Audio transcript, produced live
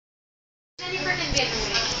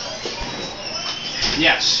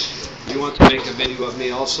Yes. You want to make a video of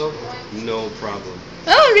me also? No problem.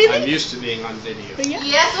 Oh, really? I'm used to being on video. Yeah.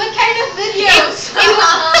 Yes, what kind of videos?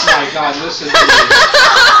 Oh my God, listen to me.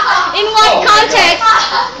 In what context?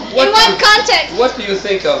 What In what context? What do you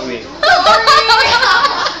think of me?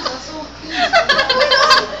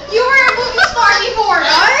 You were a movie star before,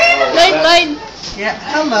 right? Lloyd, Yeah,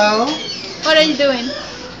 hello. what are you doing?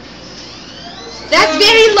 That's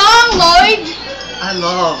very long, Lloyd. I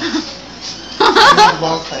love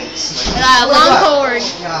long things. Long cord.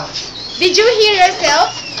 Yeah. Did you hear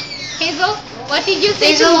yourself, Hazel? What did you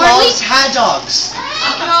say Hazel to Morley? loves hot dogs.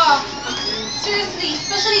 No. Seriously,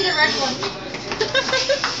 especially the red one.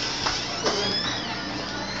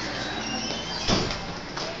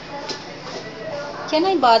 Can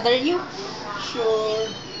I bother you? Sure.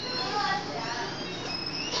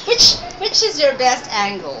 Which is your best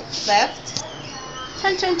angle? Left?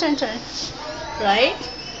 Turn, turn, turn, turn. Right?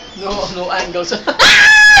 No angles.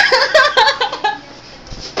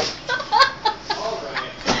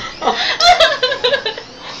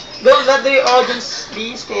 Don't let the audience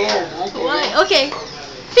be scared. Why? Okay.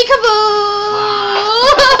 Peekaboo!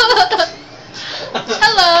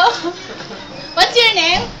 Hello. What's your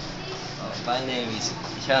name? My name is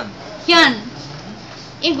Hyun. Hyun.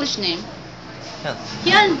 English name. Hyun.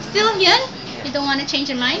 Hyun. Still Hyun? You don't want to change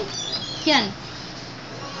your mind? Hyun.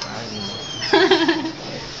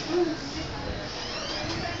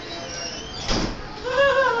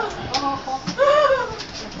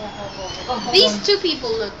 These two people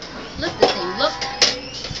look the same. Look.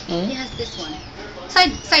 He has this one.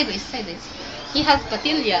 Sideways. He has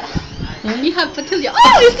patilya. You have patilya.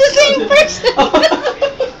 Oh, it's the same person.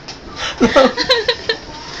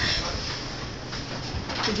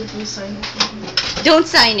 Could you please sign it? Don't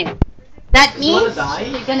sign it. That You wanna means die?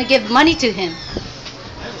 you're gonna give money to him.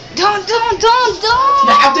 Don't. You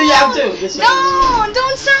have to. Yes, sir.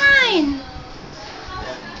 Don't sign.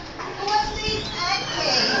 What's this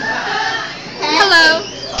acting? Hello.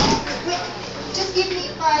 Wait, just give me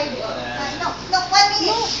 5. No, 1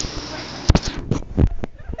 minute.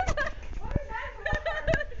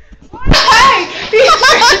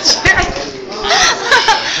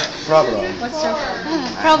 Problem. What's your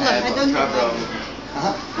problem? I don't have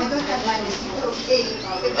money. Okay.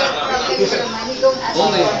 If there's problem with your money, don't ask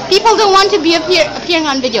Only. for. People don't want to be appearing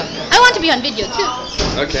on video. I want to be on video too.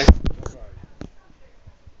 Okay.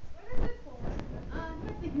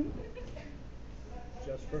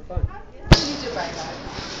 Just for fun.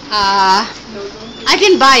 I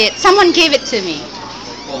didn't buy it. Someone gave it to me.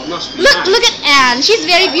 Well, it must be Look nice. at Anne. She's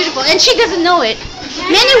very beautiful, and she doesn't know it.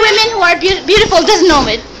 Many women who are beautiful doesn't know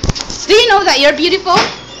it. Do you know that you're beautiful?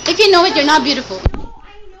 If you know it, you're not beautiful.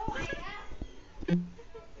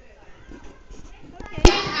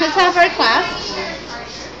 Let's have our class.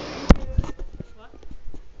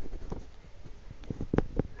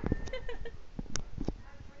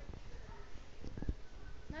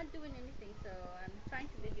 Not doing anything, so I'm trying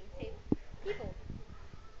to videotape people.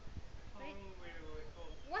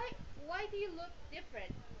 Right? Why do you look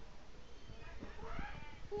different?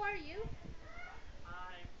 Who are you?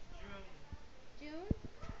 I'm June. June?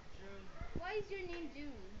 June. Why is your name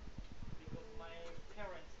June? Because my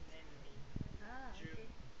parents named me June. Okay.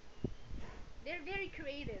 They're very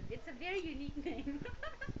creative. It's a very unique name.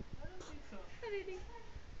 I don't think so. Really?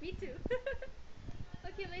 Me too.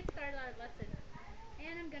 Okay, let's start our lesson.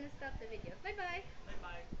 And I'm gonna stop the video. Bye bye. Bye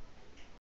bye.